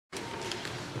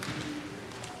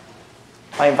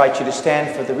I invite you to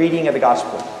stand for the reading of the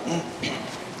Gospel.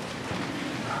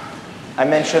 I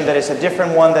mentioned that it's a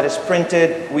different one that is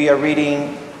printed. We are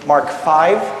reading Mark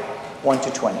 5, 1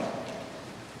 to 20.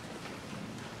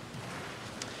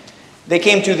 They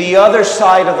came to the other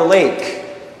side of the lake,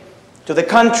 to the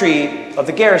country of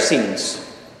the Gerasenes.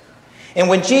 And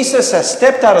when Jesus had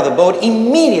stepped out of the boat,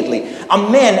 immediately a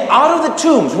man out of the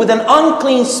tombs with an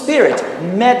unclean spirit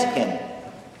met him.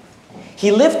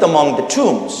 He lived among the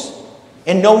tombs,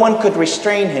 and no one could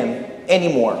restrain him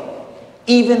anymore,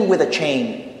 even with a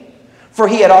chain. For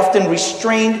he had often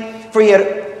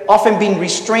been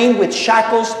restrained with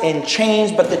shackles and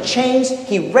chains, but the chains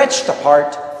he wrenched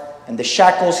apart, and the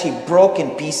shackles he broke in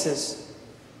pieces,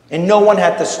 and no one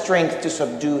had the strength to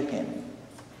subdue him.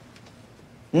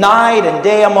 Night and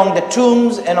day among the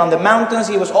tombs and on the mountains,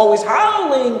 he was always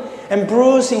howling and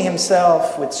bruising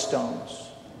himself with stones.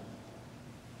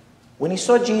 When he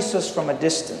saw Jesus from a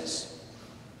distance,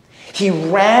 he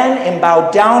ran and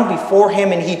bowed down before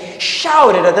him, and he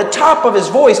shouted at the top of his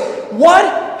voice, "What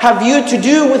have you to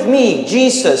do with me,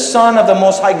 Jesus, Son of the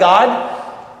Most High God?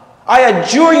 I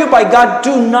adjure you by God,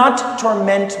 do not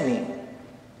torment me."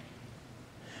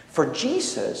 For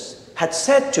Jesus had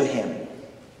said to him,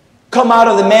 "Come out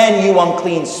of the man, you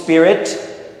unclean spirit."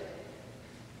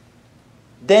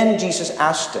 Then Jesus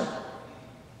asked him,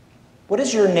 "What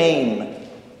is your name?"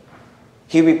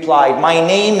 He replied, "My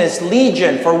name is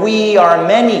Legion, for we are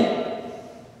many."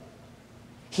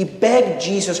 He begged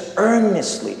Jesus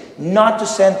earnestly not to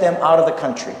send them out of the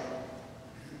country.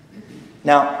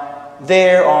 Now,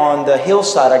 there on the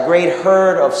hillside, a great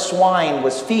herd of swine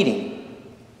was feeding.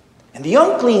 And the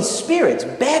unclean spirits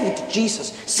begged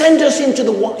Jesus, "Send us into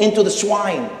the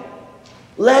swine.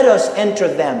 Let us enter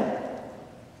them."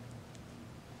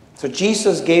 So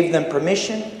Jesus gave them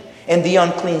permission, and the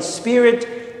unclean spirits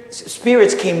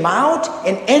came out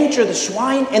and entered the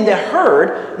swine, and the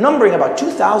herd, numbering about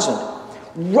 2,000,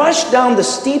 rushed down the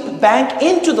steep bank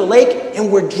into the lake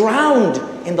and were drowned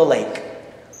in the lake.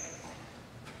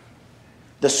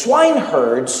 The swine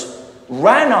herds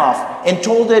ran off and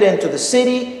told it into the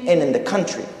city and in the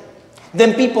country.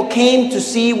 Then people came to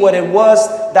see what it was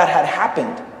that had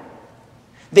happened.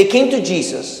 They came to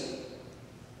Jesus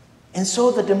and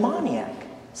saw the demoniac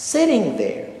sitting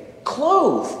there,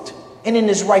 clothed and in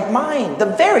his right mind, the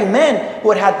very man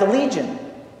who had the legion.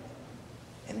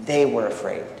 And they were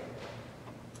afraid.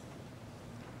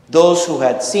 Those who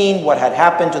had seen what had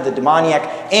happened to the demoniac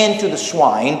and to the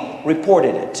swine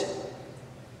reported it.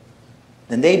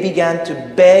 Then they began to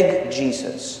beg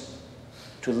Jesus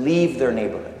to leave their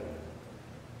neighborhood.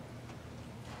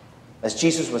 As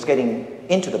Jesus was getting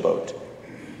into the boat,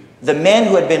 the man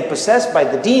who had been possessed by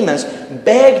the demons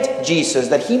begged Jesus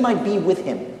that he might be with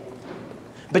him.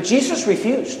 But Jesus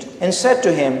refused and said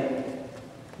to him,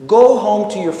 "Go home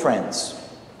to your friends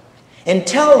and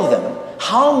tell them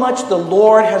how much the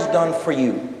Lord has done for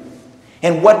you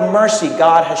and what mercy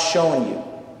God has shown you."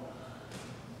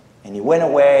 And he went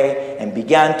away and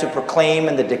began to proclaim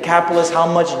in the Decapolis how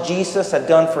much Jesus had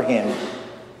done for him,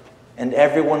 and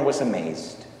everyone was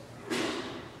amazed.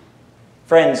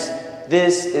 Friends,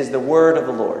 this is the word of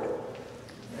the Lord.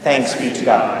 Thanks be to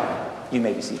God. You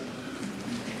may be seated.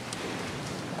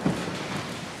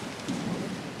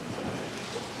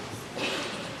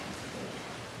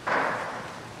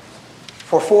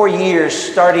 For 4 years,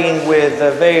 starting with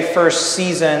the very first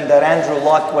season that Andrew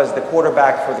Luck was the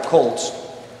quarterback for the Colts,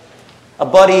 a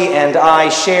buddy and I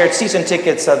shared season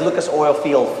tickets at Lucas Oil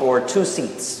Field for 2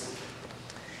 seats.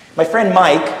 My friend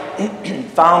Mike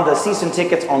found the season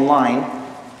tickets online,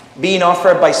 being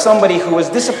offered by somebody who was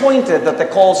disappointed that the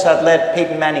Colts had let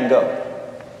Peyton Manning go.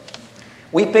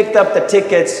 We picked up the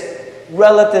tickets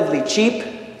relatively cheap,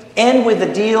 and with the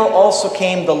deal also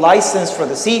came the license for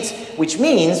the seats, which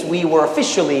means we were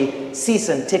officially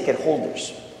season ticket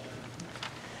holders.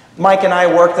 Mike and I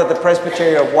worked at the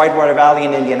Presbytery of Whitewater Valley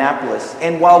in Indianapolis,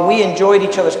 and while we enjoyed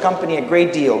each other's company a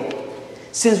great deal,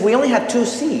 since we only had 2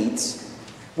 seats,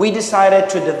 we decided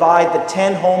to divide the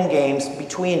 10 home games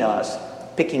between us,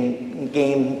 picking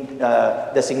game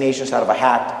designations out of a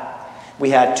hat.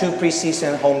 We had 2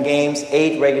 preseason home games,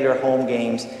 8 regular home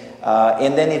games,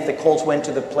 and then if the Colts went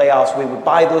to the playoffs, we would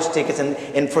buy those tickets,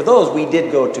 and for those, we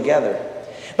did go together.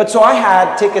 But so I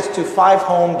had tickets to 5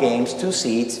 home games, 2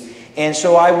 seats, and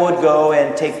so I would go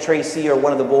and take Tracy or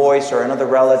one of the boys or another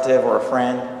relative or a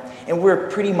friend, and we're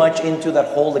pretty much into that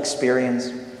whole experience.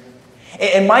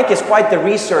 And Mike is quite the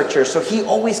researcher, so he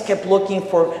always kept looking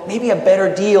for maybe a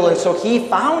better deal, and so he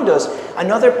found us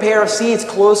another pair of seats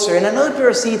closer and another pair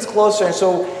of seats closer, and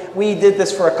so we did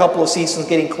this for a couple of seasons,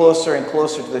 getting closer and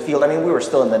closer to the field. I mean, we were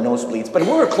still in the nosebleeds, but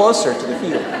we were closer to the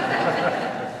field.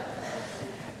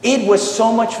 It was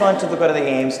so much fun to go to the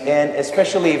games, and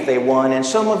especially if they won. And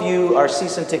some of you are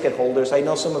season ticket holders. I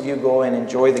know some of you go and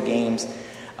enjoy the games.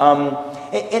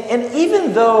 And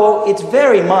even though it's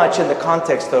very much in the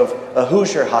context of a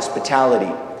Hoosier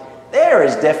hospitality, there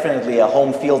is definitely a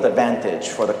home field advantage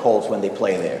for the Colts when they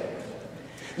play there.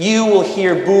 You will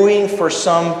hear booing for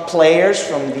some players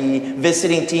from the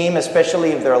visiting team,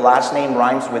 especially if their last name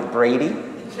rhymes with Brady.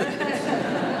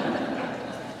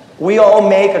 We all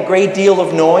make a great deal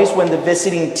of noise when the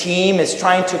visiting team is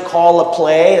trying to call a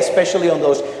play, especially on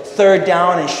those third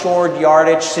down and short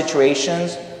yardage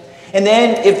situations. And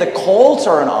then if the Colts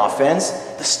are on offense,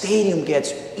 the stadium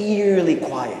gets eerily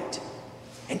quiet.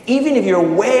 And even if you're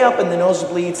way up in the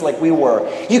nosebleeds like we were,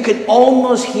 you can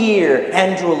almost hear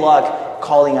Andrew Luck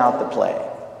calling out the play.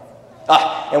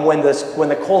 And when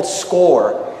the Colts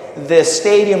score, the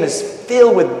stadium is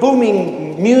filled with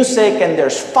booming music and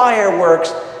there's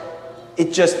fireworks.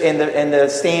 It just, and the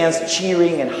stands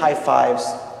cheering and high fives.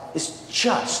 It's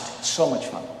just so much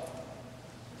fun.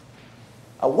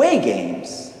 Away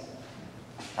games,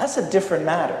 that's a different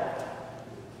matter.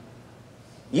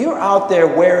 You're out there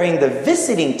wearing the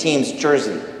visiting team's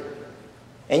jersey,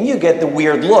 and you get the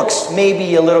weird looks,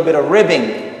 maybe a little bit of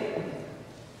ribbing.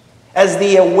 As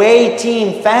the away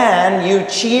team fan, you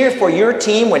cheer for your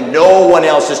team when no one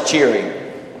else is cheering.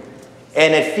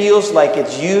 And it feels like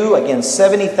it's you against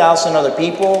 70,000 other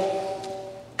people,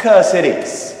 'cause it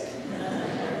is.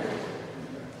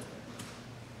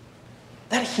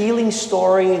 That healing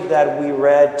story that we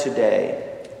read today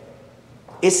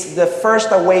is the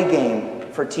first away game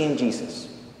for Team Jesus.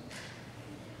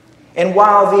 And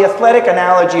while the athletic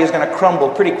analogy is going to crumble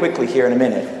pretty quickly here in a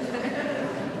minute,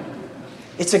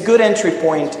 it's a good entry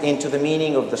point into the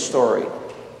meaning of the story.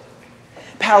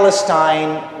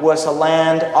 Palestine was a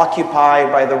land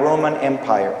occupied by the Roman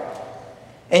Empire.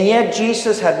 And yet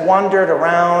Jesus had wandered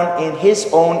around in his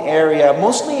own area,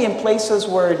 mostly in places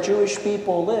where Jewish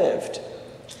people lived.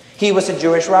 He was a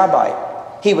Jewish rabbi.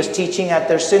 He was teaching at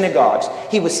their synagogues.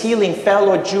 He was healing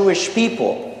fellow Jewish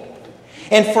people.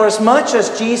 And for as much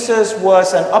as Jesus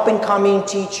was an up-and-coming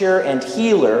teacher and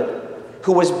healer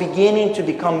who was beginning to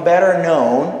become better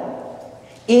known,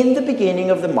 in the beginning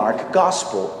of the Mark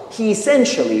Gospel, he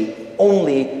essentially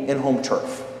only in home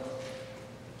turf.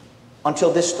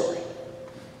 Until this story.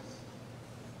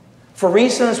 For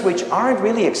reasons which aren't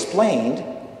really explained,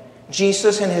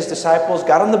 Jesus and his disciples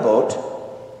got on the boat,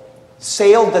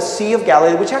 sailed the Sea of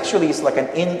Galilee, which actually is like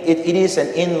it is an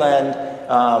inland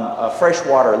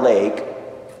freshwater lake.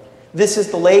 This is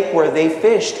the lake where they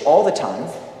fished all the time.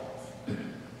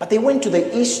 But they went to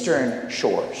the eastern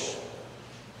shores.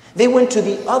 They went to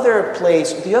the other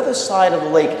place, the other side of the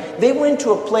lake. They went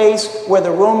to a place where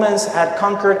the Romans had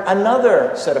conquered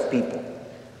another set of people.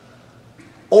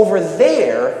 Over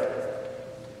there,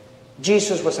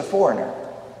 Jesus was a foreigner.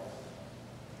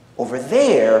 Over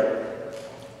there,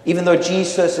 even though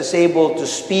Jesus is able to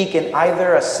speak in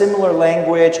either a similar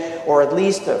language or at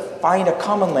least to find a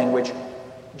common language,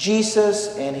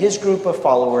 Jesus and his group of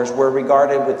followers were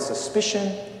regarded with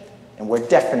suspicion and were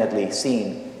definitely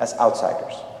seen as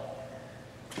outsiders.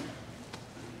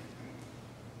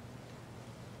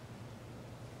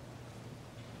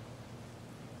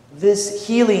 This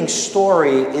healing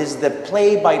story is the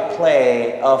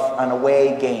play-by-play of an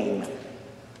away game.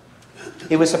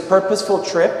 It was a purposeful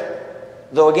trip,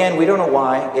 though again, we don't know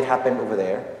why it happened over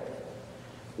there.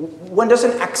 One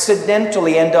doesn't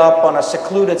accidentally end up on a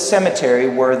secluded cemetery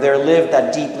where there lived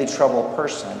that deeply troubled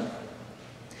person.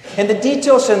 And the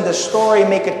details in the story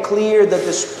make it clear that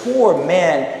this poor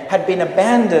man had been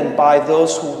abandoned by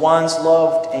those who once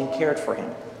loved and cared for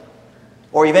him,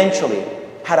 or eventually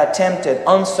had attempted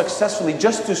unsuccessfully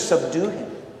just to subdue him.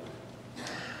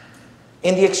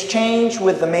 In the exchange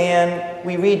with the man,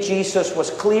 we read Jesus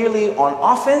was clearly on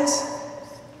offense,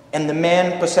 and the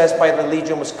man possessed by the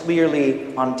legion was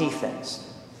clearly on defense.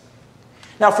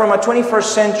 Now, from a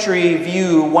 21st century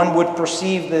view, one would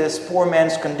perceive this poor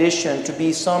man's condition to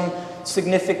be some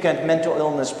significant mental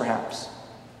illness, perhaps.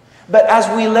 But as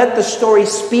we let the story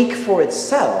speak for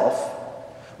itself,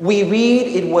 we read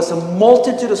it was a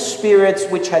multitude of spirits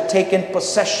which had taken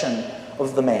possession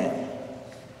of the man.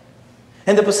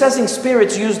 And the possessing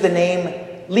spirits used the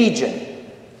name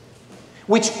legion,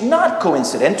 which not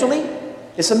coincidentally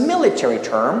is a military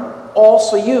term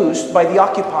also used by the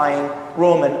occupying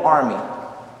Roman army.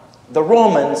 The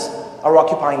Romans are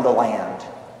occupying the land.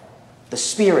 The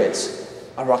spirits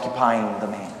are occupying the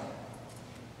man.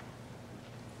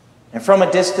 And from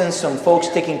a distance, some folks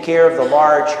taking care of the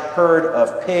large herd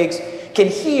of pigs can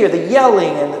hear the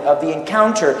yelling of the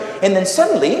encounter. And then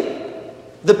suddenly,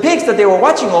 The pigs that they were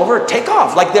watching over take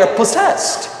off like they're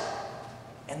possessed.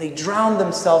 And they drown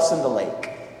themselves in the lake.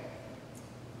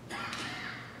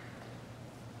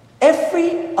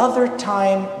 Every other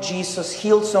time Jesus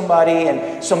healed somebody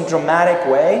in some dramatic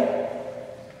way,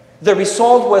 the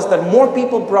result was that more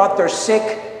people brought their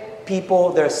sick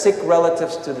people, their sick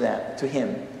relatives to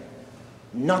him.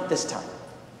 Not this time.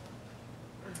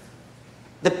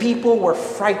 The people were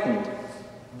frightened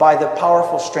by the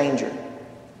powerful stranger,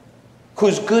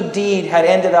 whose good deed had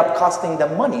ended up costing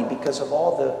them money because of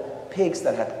all the pigs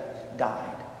that had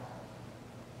died.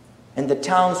 And the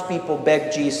townspeople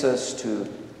begged Jesus to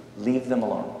leave them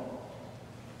alone.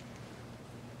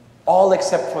 All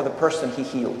except for the person he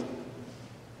healed.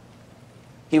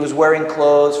 He was wearing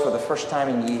clothes for the first time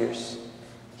in years.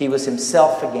 He was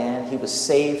himself again. He was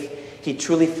safe. He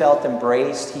truly felt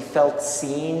embraced. He felt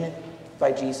seen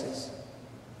by Jesus.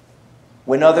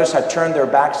 When others had turned their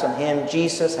backs on him,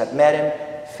 Jesus had met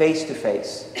him face to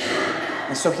face.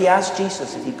 And so he asked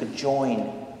Jesus if he could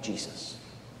join Jesus.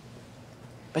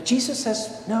 But Jesus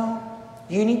says, no,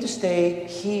 you need to stay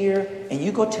here and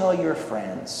you go tell your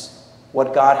friends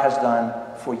what God has done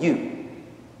for you.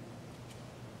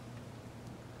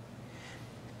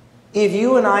 If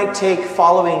you and I take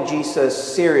following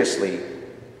Jesus seriously,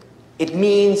 it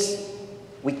means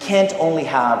we can't only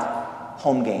have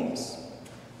home games.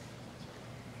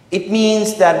 It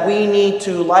means that we need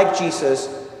to, like Jesus,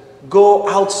 go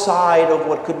outside of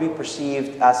what could be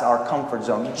perceived as our comfort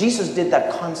zone. Jesus did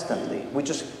that constantly. We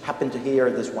just happened to hear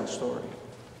this one story.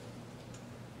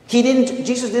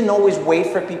 Jesus didn't always wait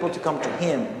for people to come to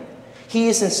him. He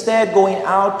is instead going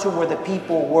out to where the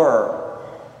people were.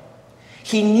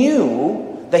 He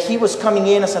knew that he was coming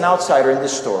in as an outsider in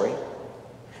this story.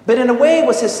 But in a way, it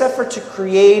was his effort to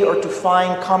create or to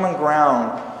find common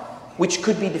ground, which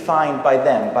could be defined by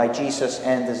them, by Jesus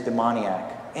and this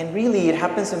demoniac. And really, it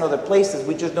happens in other places.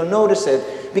 We just don't notice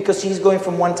it because he's going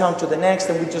from one town to the next,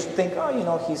 and we just think, oh, you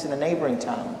know, he's in a neighboring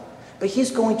town. But he's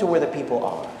going to where the people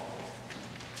are.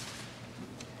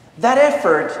 That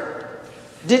effort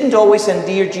didn't always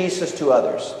endear Jesus to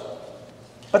others.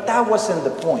 But that wasn't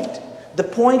the point. The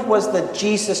point was that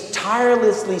Jesus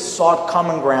tirelessly sought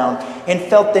common ground and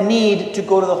felt the need to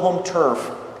go to the home turf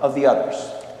of the others.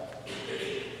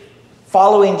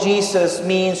 Following Jesus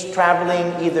means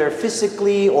traveling either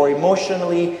physically or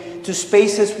emotionally to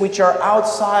spaces which are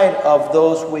outside of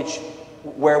those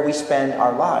where we spend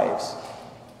our lives.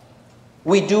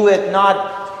 We do it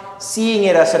not seeing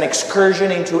it as an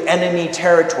excursion into enemy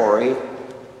territory,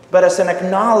 but as an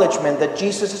acknowledgement that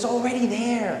Jesus is already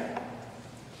there.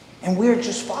 And we're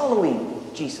just following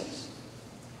Jesus.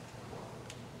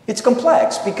 It's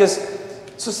complex because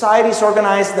societies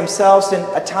organize themselves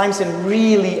at times in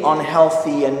really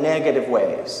unhealthy and negative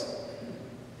ways.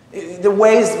 The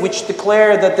ways which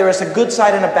declare that there is a good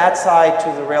side and a bad side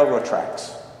to the railroad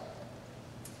tracks.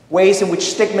 Ways in which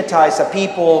stigmatize a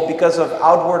people because of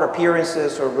outward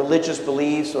appearances or religious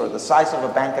beliefs or the size of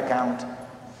a bank account.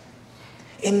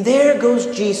 And there goes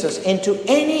Jesus into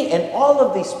any and all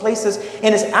of these places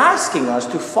and is asking us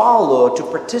to follow, to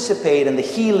participate in the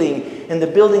healing, in the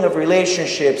building of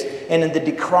relationships, and in the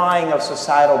decrying of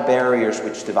societal barriers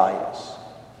which divide us.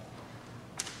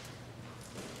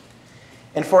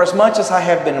 And for as much as I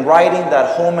have been writing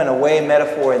that home and away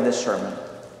metaphor in this sermon,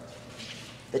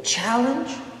 the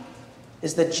challenge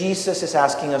is that Jesus is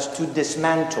asking us to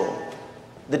dismantle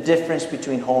the difference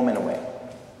between home and away.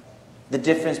 The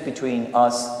difference between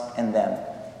us and them.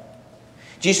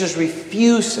 Jesus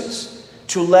refuses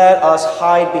to let us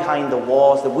hide behind the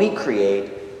walls that we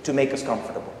create to make us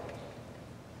comfortable.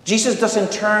 Jesus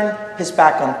doesn't turn his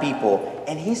back on people,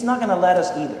 and he's not going to let us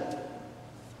either.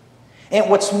 And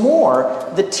what's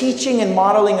more, the teaching and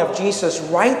modeling of Jesus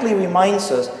rightly reminds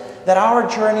us that our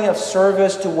journey of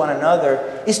service to one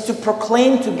another is to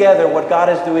proclaim together what God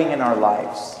is doing in our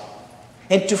lives.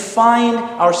 And to find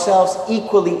ourselves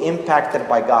equally impacted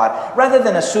by God, rather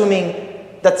than assuming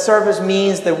that service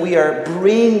means that we are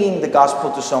bringing the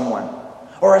gospel to someone,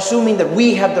 or assuming that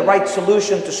we have the right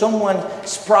solution to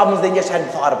someone's problems they just hadn't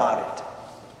thought about it.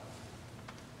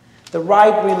 The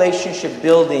right relationship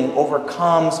building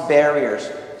overcomes barriers.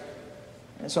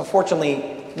 And it's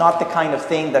unfortunately not the kind of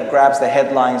thing that grabs the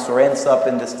headlines or ends up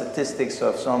in the statistics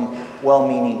of some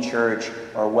well-meaning church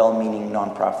or well-meaning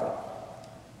nonprofit.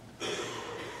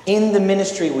 In the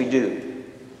ministry we do,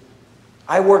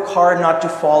 I work hard not to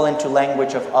fall into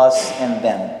language of us and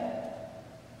them,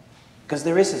 because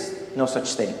there is no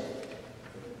such thing.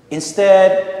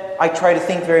 Instead, I try to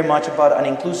think very much about an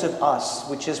inclusive us,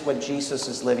 which is what Jesus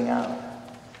is living out.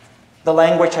 The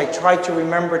language I try to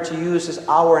remember to use is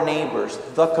our neighbors,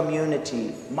 the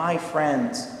community, my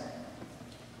friends.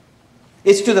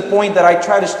 It's to the point that I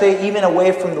try to stay even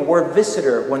away from the word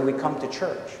visitor when we come to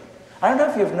church. I don't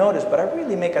know if you've noticed, but I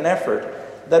really make an effort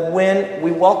that when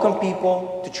we welcome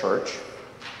people to church,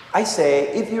 I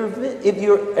say,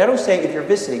 I don't say if you're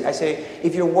visiting, I say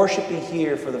if you're worshiping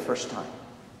here for the first time.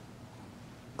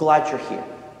 Glad you're here.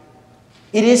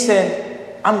 It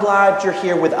isn't, I'm glad you're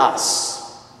here with us.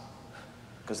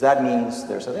 Because that means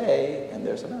there's a they and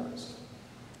there's an us.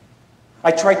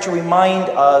 I try to remind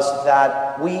us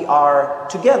that we are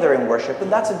together in worship, and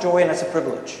that's a joy and that's a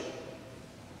privilege.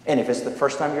 And if it's the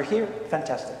first time you're here,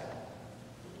 fantastic.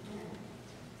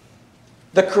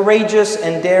 The courageous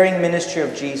and daring ministry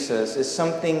of Jesus is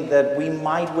something that we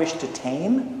might wish to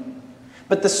tame,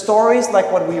 but the stories like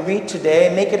what we read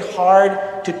today make it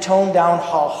hard to tone down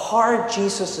how hard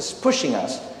Jesus is pushing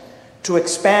us to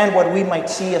expand what we might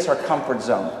see as our comfort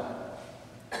zone.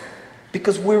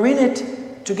 Because we're in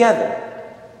it together.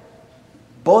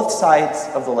 Both sides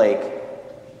of the lake,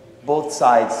 both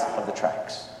sides of the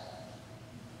tracks.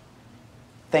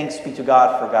 Thanks be to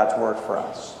God for God's word for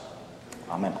us.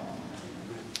 Amen.